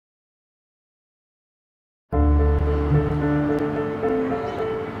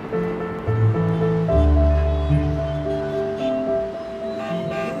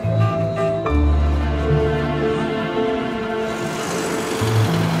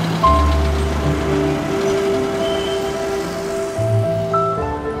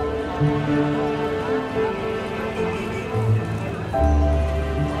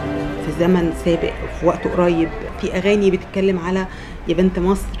زمن سابق في وقت قريب. في اغاني بتتكلم على يا بنت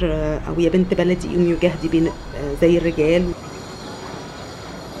مصر او يا بنت بلدي قومي وجهدي بين زي الرجال،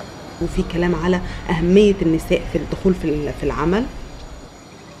 وفي كلام على اهميه النساء في الدخول في العمل.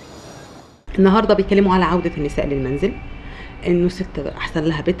 النهارده بيتكلموا على عوده النساء للمنزل، انه ست احسن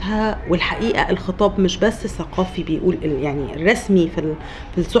لها بيتها. والحقيقه الخطاب مش بس ثقافي بيقول يعني الرسمي في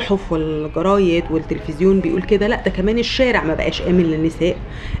الصحف والجرايد والتلفزيون بيقول كده، لا ده كمان الشارع ما بقاش امن للنساء.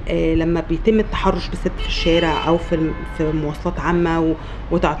 لما بيتم التحرش بست في الشارع او في مواصلات عامه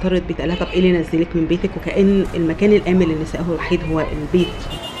وتعترض بيتقال لها طب ايه اللي نزلك من بيتك، وكأن المكان الامن للنساء هو الوحيد هو البيت.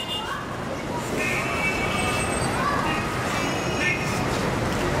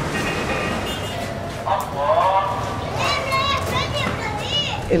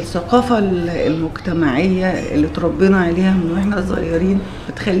 الثقافة المجتمعية اللي اتربينا عليها من واحنا صغيرين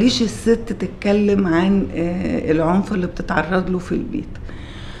بتخليش الست تتكلم عن العنف اللي بتتعرض له في البيت،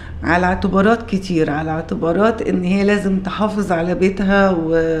 على اعتبارات كتير، على اعتبارات ان هي لازم تحافظ على بيتها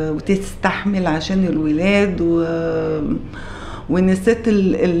وتستحمل عشان الولاد، وان الست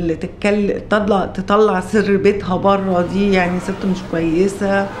اللي تطلع سر بيتها بره دي يعني ست مش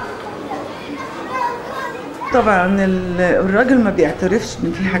كويسة. طبعا الراجل ما بيعترفش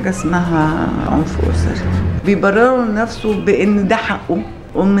ان في حاجه اسمها عنف اسري، بيبرروا لنفسه بان ده حقه،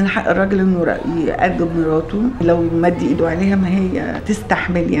 ومن حق الراجل انه يأدب مراته لو مد ايده عليها ما هي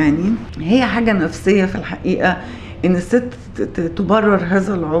تستحمل. يعني هي حاجه نفسيه في الحقيقه ان الست تبرر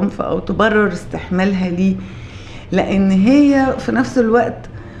هذا العنف او تبرر استحمالها ليه، لان هي في نفس الوقت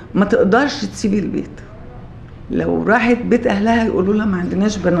ما تقدرش تسيب البيت. لو راحت بيت اهلها يقولوا لها ما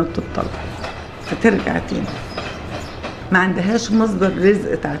عندناش بنات تطلع، فترجع تاني. ما عندهاش مصدر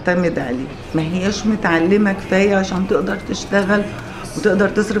رزق تعتمد عليه، ما هياش متعلمة كفاية عشان تقدر تشتغل وتقدر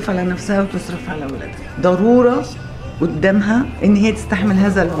تصرف على نفسها وتصرف على ولادها. ضرورة قدامها ان هي تستحمل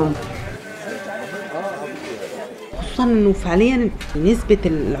هذا العنف، خصوصا انه فعليا نسبة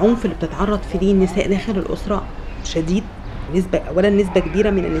العنف اللي بتتعرض فيه النساء داخل الأسرة شديد. اولا نسبة كبيرة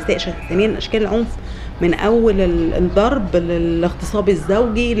من النساء، ثانيا اشكال العنف من اول الضرب للاغتصاب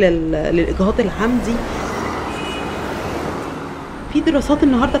الزوجي للاجهاض العمدي. في دراسات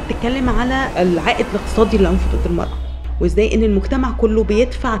النهارده بتتكلم على العائد الاقتصادي للعنف ضد المرأة، وازاي ان المجتمع كله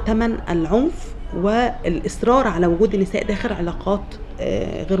بيدفع ثمن العنف والاصرار على وجود النساء داخل علاقات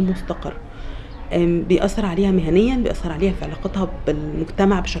غير مستقرة. بيأثر عليها مهنيا، بيأثر عليها في علاقتها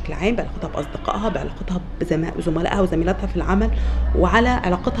بالمجتمع بشكل عام، بعلاقتها بأصدقائها، بعلاقتها بزملائها وزميلاتها في العمل، وعلى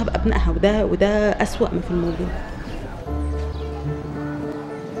علاقتها بأبنائها، وده أسوأ ما في الموضوع.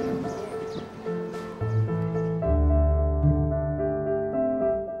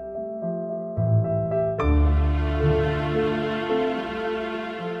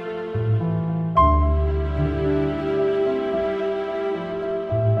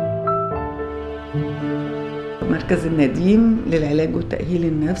 مركز النديم للعلاج والتأهيل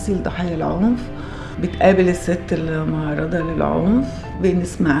النفسي لضحايا العنف بتقابل الست المعرضة للعنف،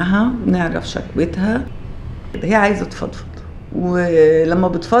 بنسمعها، بنعرف شكوتها. هي عايزة تفضفض، ولما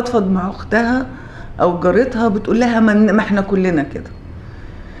بتفضفض مع أختها أو جارتها بتقول لها ما احنا كلنا كده،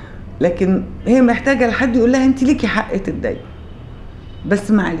 لكن هي محتاجة لحد يقول لها انت ليكي حق تتضايقي،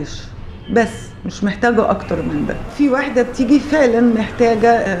 بس معلش، بس مش محتاجة أكتر من ده. في واحدة بتيجي فعلا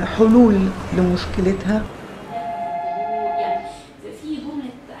محتاجة حلول لمشكلتها.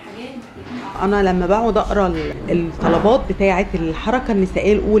 أنا لما بقعد أقرأ الطلبات بتاعة الحركة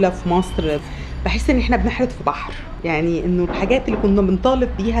النسائية الأولى في مصر بحس إن إحنا بنحرد في بحر. يعني إنه الحاجات اللي كنا بنطالب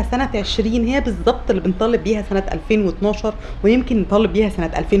بيها سنة 20 هي بالظبط اللي بنطالب بيها سنة 2012 ويمكن نطالب بيها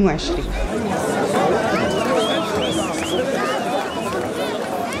سنة 2020.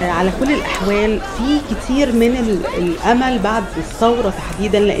 على كل الأحوال في كتير من الأمل بعد الثورة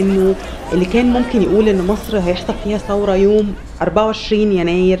تحديدا، لأنه اللي كان ممكن يقول إن مصر هيحصل فيها ثورة يوم 24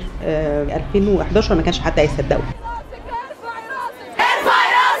 يناير 2011 ما كانش حد هيصدقه. ارفعي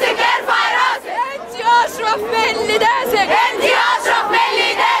راسك ارفعي راسك، انتي أشرف من اللي داسك، انتي أشرف من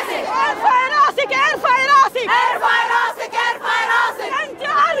اللي داسك. ارفعي راسك ارفعي راسك ارفعي راسك ارفعي راسك، انتي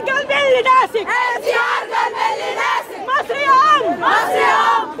أرجل من اللي داسك، انتي أرجل من اللي داسك. مصر يا أم، مصر يا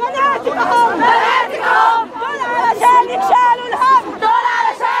أم، بناتك أهم، بناتك أهم، دول علشانك شالوا الهم، دول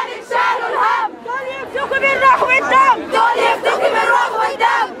علشانك شالوا الهم، دول يفدوكوا بالروح والدم، دول يفدوكوا بالروح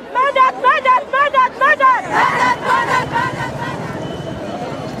والدم. مدد مدد مدد مدد مدد مدد مدد.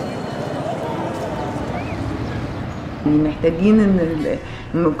 محتاجين ان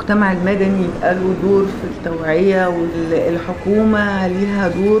المجتمع المدني يبقى له دور في التوعية، والحكومة ليها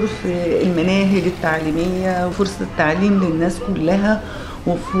دور في المناهج التعليمية وفرصة التعليم للناس كلها،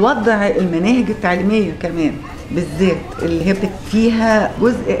 وفي وضع المناهج التعليمية كمان بالذات اللي هي فيها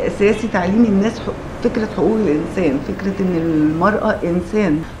جزء اساسي تعليم الناس فكرة حقوق الانسان، فكرة ان المرأة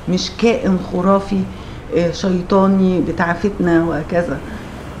انسان مش كائن خرافي شيطاني بتاع فتنة وهكذا.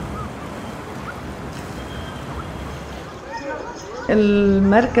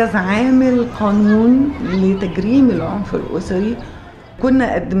 المركز عامل قانون لتجريم العنف الأسري،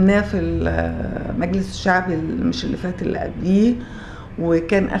 كنا قدمناه في مجلس الشعب مش اللي فات اللي قبليه،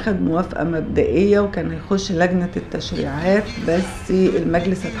 وكان أخد موافقة مبدئية وكان هيخش لجنة التشريعات، بس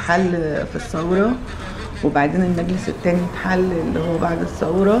المجلس اتحل في الثورة وبعدين المجلس التاني اتحل اللي هو بعد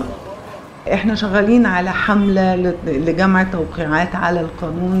الثورة. احنا شغالين على حملة لجمع توقيعات على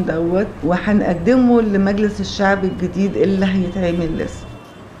القانون دوت، وهنقدمه لمجلس الشعب الجديد اللي هيتعمل لسه.